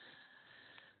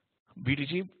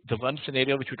 BDG, the one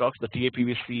scenario which we talked, the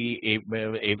TAPVC,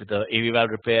 the AV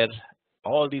valve repair,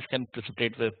 All these can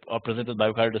precipitate with or present with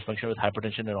myocardial dysfunction with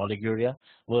hypertension and oliguria,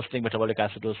 worsening metabolic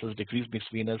acidosis, decreased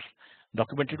mixed venous,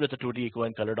 documented with a 2D echo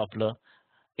and color Doppler.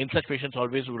 In such patients,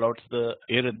 always rule out the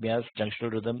arrhythmias,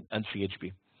 junctional rhythm, and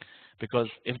CHP. Because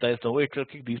if there is no atrial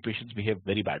kick, these patients behave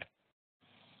very bad.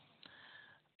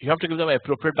 You have to give them an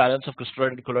appropriate balance of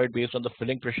crystalloid and colloid based on the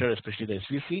filling pressure, especially the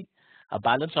SVC, a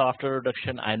balance of after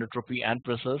reduction, inotropy, and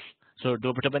pressors. So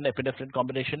dobutamine epinephrine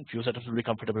combination, few centers will be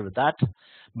comfortable with that.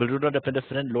 Milrinone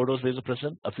epinephrine, low dose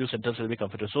vasopressin, a few centers will be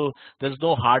comfortable. So there's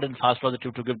no hard and fast law that you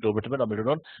have to give dobutamine or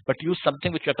milrinone, but use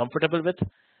something which you are comfortable with.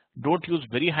 Don't use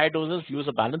very high doses. Use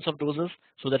a balance of doses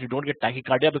so that you don't get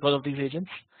tachycardia because of these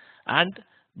agents, and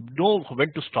know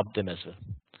when to stop them as well.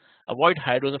 Avoid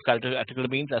high dose of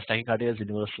catecholamines as tachycardia is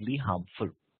universally harmful.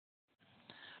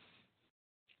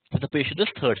 If the patient is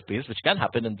third space, which can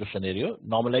happen in this scenario,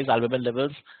 normalize albumin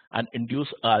levels and induce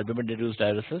albumin-reduced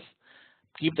diuresis.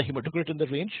 Keep the hematocrit in the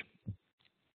range.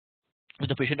 With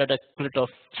the patient at a crit of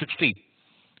 60,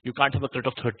 you can't have a crit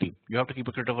of 30. You have to keep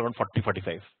a crit of around 40,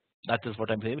 45. That is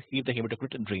what I'm saying. Keep the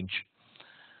hematocrit in range.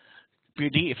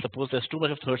 PD, if suppose there's too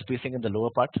much of third spacing in the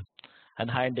lower part and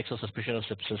high index of suspicion of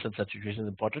sepsis in such situations is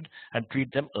important, and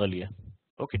treat them earlier.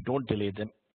 Okay, don't delay them.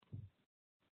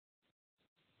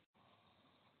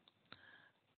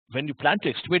 When you plan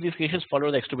to extubate these cases,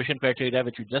 follow the extubation criteria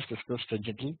which we just discussed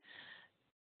stringently.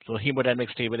 So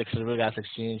hemodynamic stable, external gas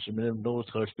exchange, minimum no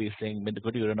third spacing,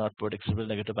 good urine output, external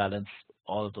negative balance,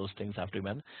 all of those things have to be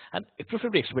managed. And it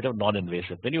preferably extubate of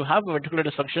non-invasive. When you have a ventricular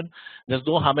dysfunction, there's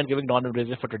no harm in giving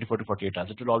non-invasive for 24 to 48 hours.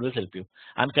 It will always help you.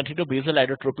 And continue basal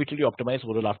idotropy till you optimize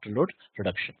oral afterload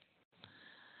reduction.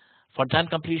 Fontan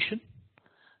completion.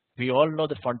 We all know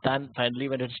that Fontan, finally,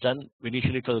 when it's done,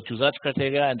 initially it was the Chuzard's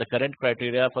criteria and the current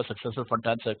criteria for successful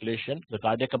Fontan circulation. The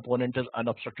cardiac component is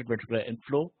unobstructed ventricular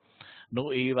inflow,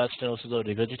 no AV stenosis or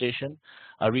regurgitation,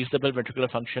 a reasonable ventricular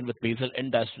function with basal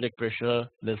end diastolic pressure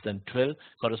less than 12,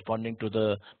 corresponding to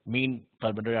the mean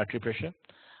pulmonary artery pressure,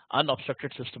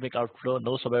 unobstructed systemic outflow,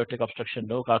 no subaortic obstruction,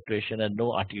 no coagulation, and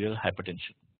no arterial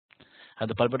hypertension. And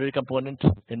the pulmonary component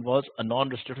involves a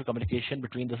non-restrictive communication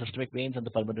between the systemic veins and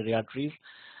the pulmonary arteries,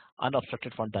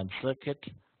 unobstructed Fontan circuit,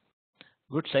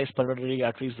 good sized pulmonary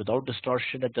arteries without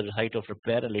distortion at the site of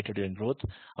repair and later during growth,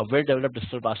 a well developed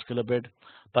distal vascular bed.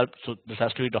 So this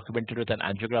has to be documented with an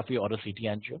angiography or a CT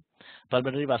angio.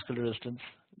 Pulmonary vascular resistance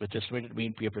with estimated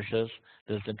mean PA pressures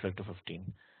less than 12 to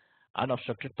 15.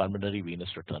 Unobstructed pulmonary venous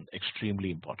return,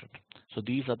 extremely important. So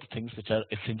these are the things which are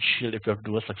essential if you have to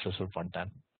do a successful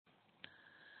Fontan.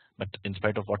 But in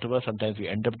spite of whatever, sometimes we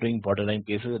end up doing borderline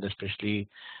cases, and especially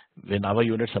in our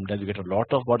unit, sometimes we get a lot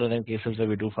of borderline cases where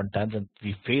we do Fontans and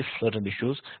we face certain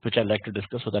issues, which I'd like to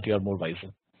discuss so that you are more wiser.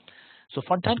 So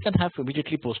Fontan can have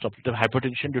immediately postoperative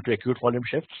hypertension due to acute volume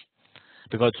shifts,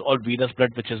 because it's all venous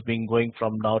blood which is being going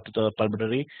from now to the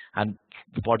pulmonary, and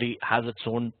the body has its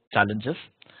own challenges.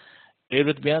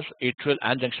 Arrhythmias, atrial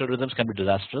and junctional rhythms can be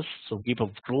disastrous, so keep a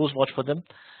close watch for them.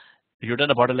 You've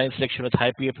done a borderline selection with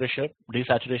high PA pressure,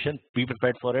 desaturation, be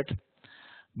prepared for it.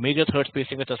 Major third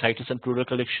spacing with ascites and pleural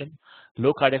collection,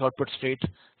 low cardiac output state,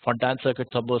 Fontan circuit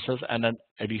thrombosis, and an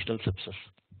additional sepsis.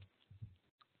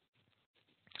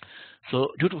 So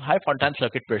due to high Fontan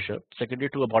circuit pressure,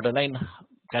 secondary to a borderline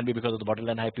can be because of the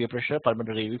borderline high PA pressure,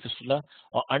 pulmonary AV fistula,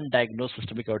 or undiagnosed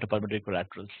systemic aortopulmonary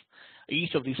collaterals.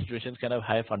 Each of these situations can have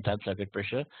high Fontan circuit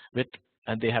pressure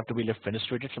and they have to be left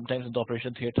fenestrated sometimes in the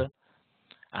operation theater.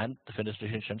 And the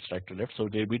fenestration shunts right to left, so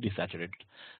they'll be desaturated.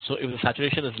 So if the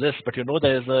saturation is less, but you know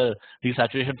there is a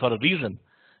desaturation for a reason,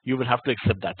 you will have to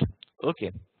accept that.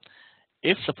 Okay.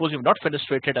 If suppose you've not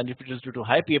fenestrated and if it is due to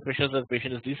high PA pressures, the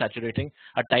patient is desaturating,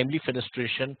 a timely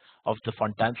fenestration of the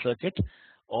Fontan circuit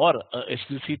or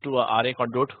SVC to a RA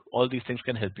conduit, all these things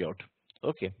can help you out.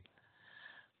 Okay.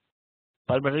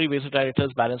 Pulmonary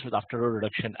vasodilators balanced with afterload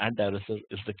reduction and diuresis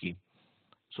is the key.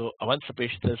 So once the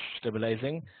patient is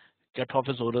stabilizing, get off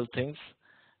his oral things,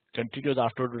 continue the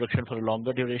afterload reduction for a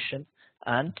longer duration,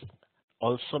 and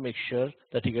also make sure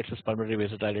that he gets his pulmonary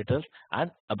vasodilators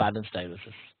and a balanced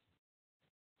diuresis.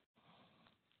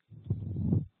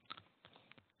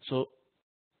 So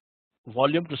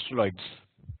volume crystalloids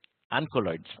and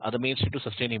colloids are the mainstay to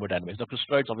sustain hemodynamics. The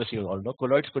crystalloids, obviously, you all know.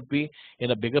 Colloids could be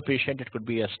in a bigger patient, it could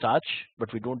be a starch,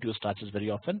 but we don't use starches very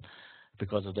often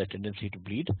because of their tendency to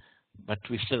bleed. But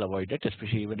we still avoid it,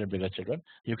 especially even in bigger children.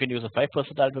 You can use a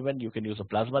 5% albumin, you can use a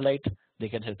plasma light, they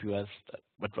can help you as,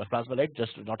 but plasma light,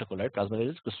 just not a colloid, plasma light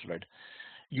is crystalloid.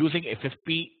 Using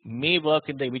FFP may work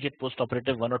in the immediate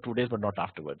post-operative 1 or 2 days, but not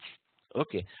afterwards.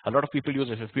 Okay, a lot of people use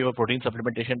FFP or protein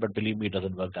supplementation, but believe me, it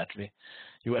doesn't work that way.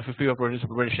 You FFP or protein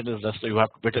supplementation is just you have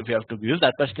to, but if you have to use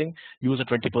that much thing, use a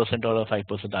 20% or a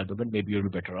 5% albumin, maybe you'll be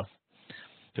better off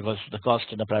because the cost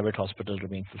in a private hospital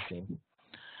remains the same.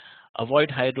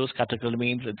 Avoid high-dose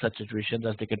catecholamines in such situations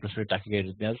as they can precipitate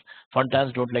tachycardias.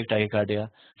 Fontans don't like tachycardia.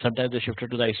 Sometimes they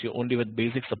shifted to the ICU only with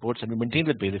basic supports, and we maintain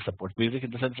with basic supports. Basic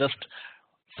in the sense just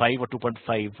 5 or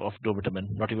 2.5 of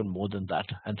dovitamin, not even more than that.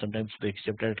 And sometimes they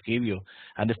shifted at KVO.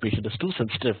 And if patient is too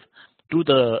sensitive to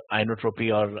the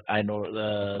inotropy or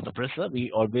the pressor,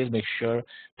 we always make sure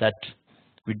that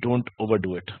we don't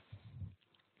overdo it.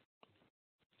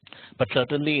 But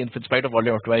certainly, in spite of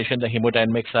volume optimization, the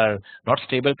hemodynamics are not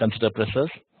stable. Consider pressors.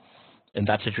 In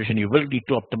that situation, you will need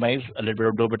to optimize a little bit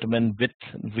of dovitamin with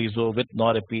Viso, with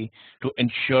norepi to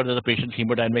ensure that the patient's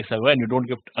hemodynamics are well and you don't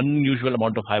give unusual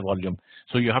amount of high volume.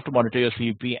 So you have to monitor your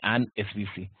CVP and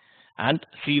SVC. And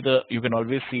you can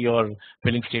always see your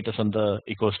filling status on the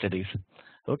echo studies.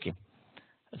 Okay.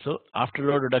 So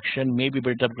afterload reduction may be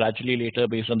built up gradually later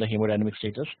based on the hemodynamic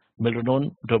status.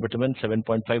 Milrinone, dovitamin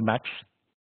 7.5 max.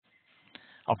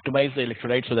 Optimize the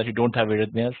electrolytes so that you don't have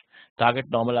arrhythmias. Target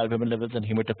normal albumin levels and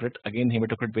hematocrit. Again,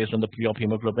 hematocrit based on the pre-op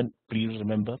hemoglobin, please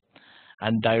remember.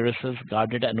 And diuresis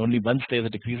guarded, and only once there is a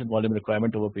decrease in volume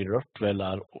requirement over a period of 12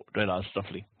 hours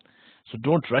roughly. So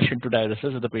don't rush into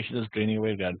diuresis if the patient is draining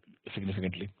away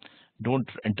significantly. Don't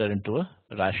enter into a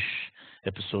rash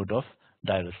episode of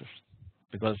diuresis.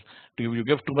 Because if you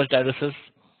give too much diuresis,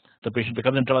 the patient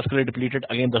becomes intravascularly depleted,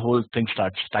 again the whole thing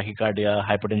starts, tachycardia,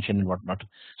 hypertension and whatnot.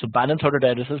 So balance out the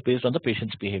diuresis based on the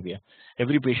patient's behavior.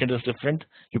 Every patient is different.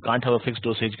 You can't have a fixed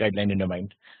dosage guideline in your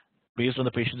mind. Based on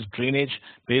the patient's drainage,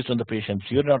 based on the patient's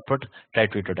urine output,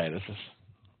 titrate your diuresis.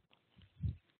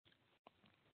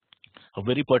 A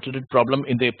very pertinent problem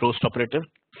in the post-operative.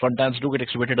 Fontans do get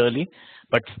extubated early,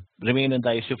 but remain in the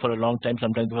ICU for a long time,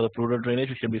 sometimes because of pleural drainage,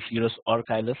 which can be serous or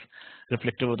chylous,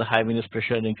 reflective of the high venous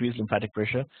pressure and increased lymphatic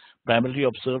pressure, primarily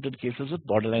observed in cases with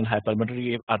borderline high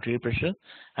pulmonary arterial pressure,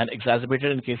 and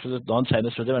exacerbated in cases with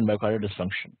non-sinus rhythm and myocardial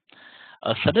dysfunction.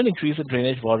 A sudden increase in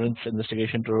drainage warrants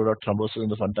investigation to rule out thrombosis in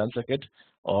the Fontan circuit,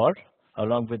 or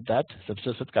along with that,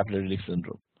 sepsis with capillary leak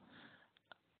syndrome.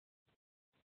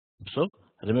 So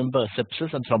remember,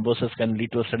 sepsis and thrombosis can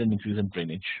lead to a sudden increase in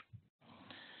drainage.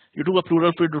 You do a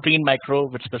pleural fluid routine micro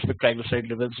with specific triglyceride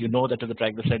levels. You know that if the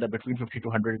triglycerides are between 50 to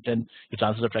 110, your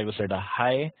chances of triglyceride are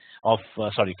high.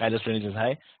 Chylous drainage is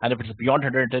high, and if it's beyond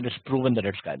 110, it's proven that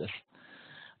it's chylous.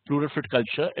 Pleural fluid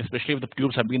culture, especially if the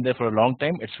tubes have been there for a long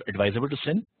time, it's advisable to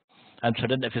send. And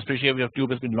sudden, especially if your tube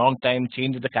has been long time,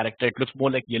 change in the character, it looks more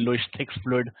like yellowish, thick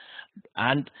fluid,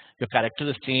 and your character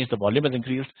has changed, the volume has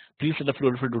increased, please send a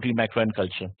pleural fluid routine micro and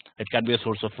culture. It can be a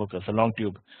source of focus, a long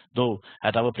tube. Though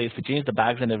at our place we change the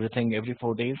bags and everything every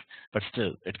 4 days, but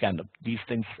still it can, these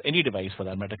things, any device for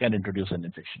that matter, can introduce an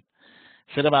infection.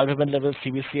 Serum albumin levels,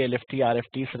 CBC, LFT,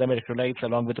 RFT, serum electrolytes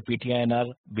along with the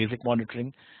PTINR, basic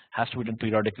monitoring has to be done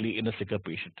periodically in a sicker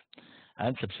patient.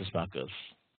 And sepsis markers.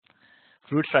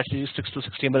 Fluid strategy 6 to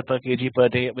 60 ml per kg per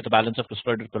day with a balance of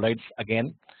crystalloid colloids.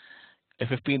 Again,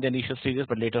 FFP in the initial stages,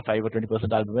 but later 5 or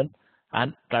 20% albumin,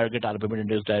 and target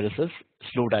albumin-induced diuresis,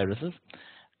 slow diuresis.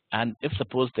 And if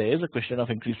suppose there is a question of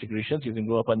increased secretions, you can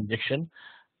go up on injection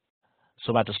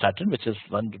somatostatin, which is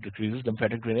one that decreases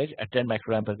lymphatic drainage at 10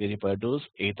 microgram per kg per dose,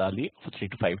 8 hourly for 3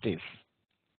 to 5 days.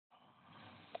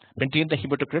 Maintain the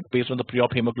hematocrit based on the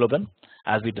pre-op hemoglobin,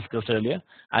 as we discussed earlier.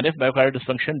 And if myocardial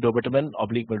dysfunction, dovitamin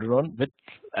oblique milrinone with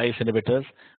ICE inhibitors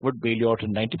would bail you out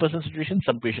in 90% situations.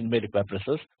 Some patients may require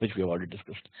pressors, which we have already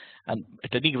discussed. And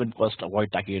at any given cost,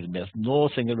 avoid tachyarrhythmias. No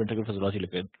single ventricular physiology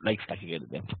likes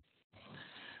tachyarrhythmia.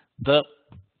 The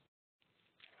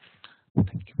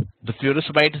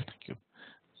furosemide,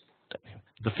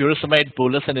 the furosemide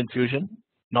bolus and infusion.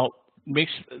 Now,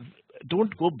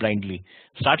 don't go blindly.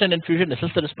 Start an infusion,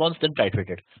 assess the response, then titrate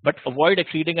it. But avoid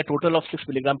exceeding a total of 6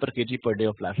 mg per kg per day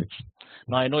of Lasix.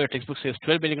 Now, I know your textbook says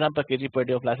 12 mg per kg per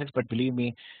day of Lasix, but believe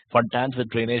me, Fontans with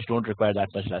drainage don't require that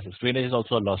much Lasix. Drainage is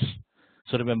also a loss.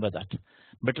 So remember that.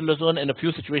 Metolazone, in a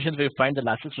few situations where you find the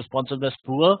Lasix responsiveness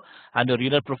poor and your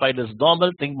renal profile is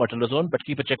normal, think metolazone, but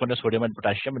keep a check on your sodium and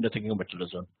potassium when you're thinking of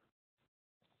metolazone.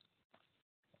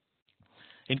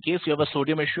 In case you have a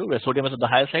sodium issue where sodium is on the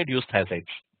higher side, use thiazides.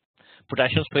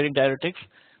 Potassium sparing diuretics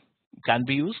can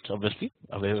be used, obviously,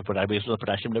 based on the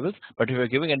potassium levels. But if you're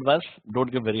giving NVAS,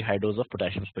 don't give very high dose of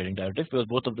potassium sparing diuretics because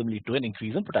both of them lead to an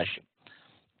increase in potassium.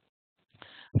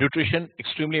 Nutrition,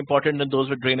 extremely important in those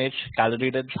with drainage,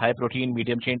 calorie dense, high protein,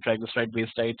 medium chain triglyceride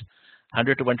based diet,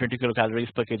 100 to 120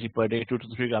 kilocalories per kg per day, 2 to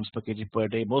 3 grams per kg per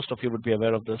day. Most of you would be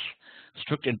aware of this.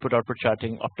 Strict input-output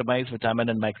charting, optimize vitamin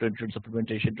and micronutrient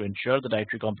supplementation to ensure the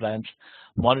dietary compliance,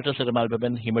 monitor serum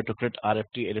albumin, hematocrit,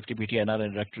 RFT, LFT, PT-NR,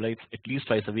 and electrolytes at least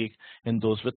twice a week in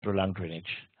those with prolonged drainage.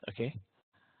 Okay.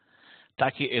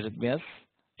 Tachyarrhythmias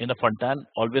in a fontan,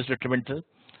 always detrimental.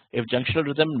 If junctional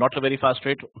rhythm, not a very fast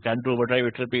rate, can do overdrive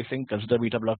atrial pacing, consider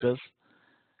beta blockers,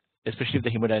 especially if the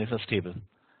hemodynamics are stable.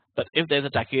 But if there's a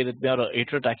tachyarrhythmia or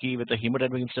atrial tachy with a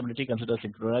hemodynamic instability, consider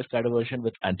synchronized cardioversion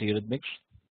with antiarrhythmics.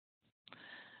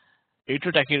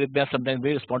 Atrial tachyarrhythmia sometimes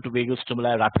may respond to vagal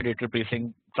stimuli, rapid atrial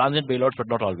pacing, transient bailouts, but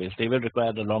not always. They will require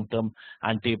a long-term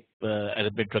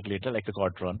anti-arrhythmic drug later, like a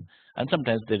Cotron, and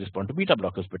sometimes they respond to beta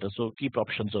blockers better. So keep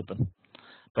options open.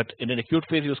 But in an acute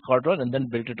phase, use Cotron and then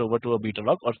build it over to a beta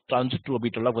log or transit to a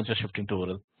beta log once you're shifting to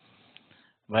oral.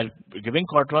 While giving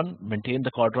Cotron, maintain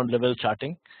the Cotron level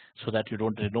charting so that you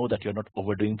don't know that you're not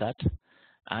overdoing that,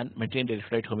 and maintain the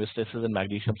electrolyte homeostasis and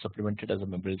magnesium supplemented as a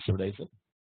membrane stabilizer.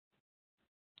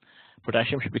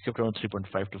 Potassium should be kept around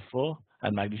 3.5 to 4,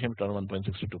 and magnesium around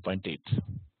 1.6 to 2.8.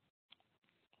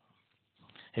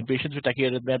 In patients with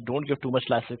tachyarrhythmia, don't give too much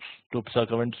Lasix to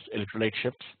circumvent electrolyte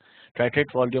shifts.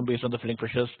 Titrate volume based on the filling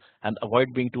pressures and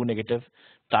avoid being too negative.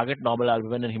 Target normal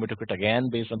albumin and hematocrit again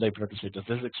based on the hypnotic status.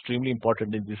 This is extremely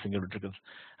important in these single ventricles.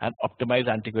 And optimize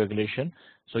anticoagulation.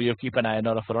 So you keep an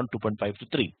INR of around 2.5 to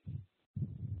 3.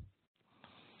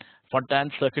 Fontan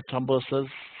circuit thrombosis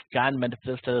can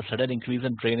manifest as a sudden increase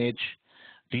in drainage,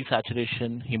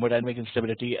 desaturation, hemodynamic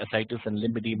instability, ascites, and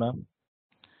limb edema.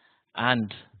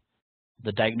 And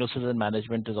the diagnosis and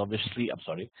management is obviously,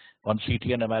 on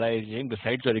CT and MRI imaging,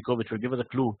 besides the echo, which will give us a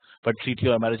clue, but CT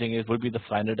or MRI imaging will be the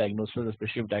final diagnosis,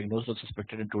 especially if diagnosed or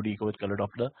suspected in 2D echo with color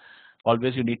Doppler.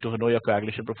 Always you need to know your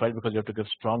coagulation profile because you have to give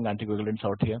strong anticoagulants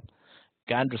out here.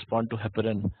 Can respond to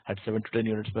heparin at 7 to 10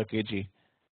 units per kg.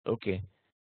 Okay.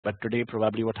 But today,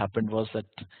 probably what happened was that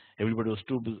everybody was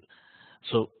too busy.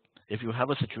 So if you have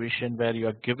a situation where you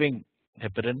are giving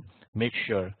heparin, make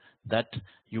sure that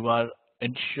you are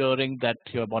ensuring that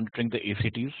you are monitoring the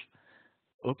ACTs,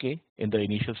 okay, in the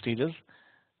initial stages.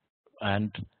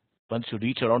 And once you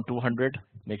reach around 200,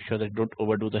 make sure that you don't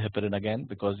overdo the heparin again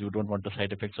because you don't want the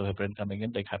side effects of heparin coming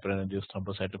in, like heparin-induced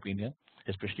thrombocytopenia,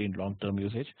 especially in long-term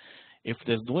usage. If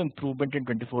there's no improvement in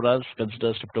 24 hours,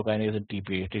 consider streptokinase and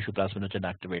TPA, tissue plasminogen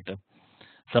activator.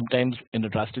 Sometimes in a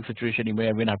drastic situation, you may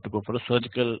even have to go for a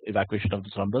surgical evacuation of the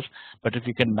thrombus. But if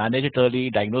you can manage it early,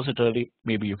 diagnose it early,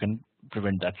 maybe you can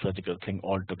prevent that surgical thing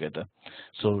altogether.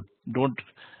 So don't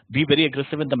be very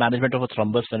aggressive in the management of a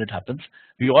thrombus when it happens.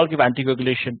 We all give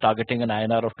anticoagulation targeting an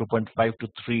INR of 2.5 to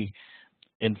 3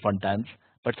 in Fontans.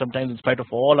 But sometimes, in spite of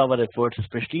all our efforts,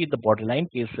 especially in the borderline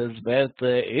cases where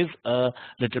there is a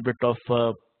little bit of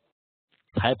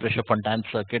high pressure Fontan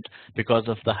circuit because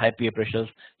of the high PA pressures,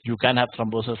 you can have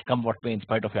thrombosis come what may in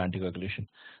spite of your anticoagulation.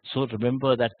 So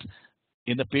remember that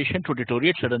in the patient who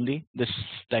deteriorates suddenly, this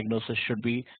diagnosis should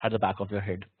be at the back of your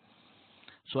head.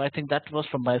 So I think that was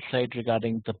from my side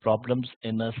regarding the problems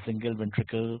in a single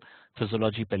ventricle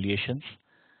physiology palliations.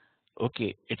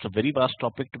 Okay, it's a very vast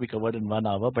topic to be covered in 1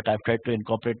 hour, but I've tried to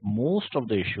incorporate most of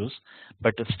the issues.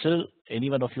 But if still any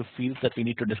one of you feels that we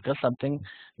need to discuss something,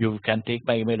 you can take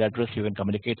my email address, you can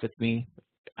communicate with me,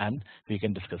 and we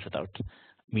can discuss it out.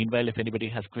 Meanwhile, if anybody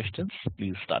has questions,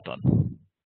 please start on.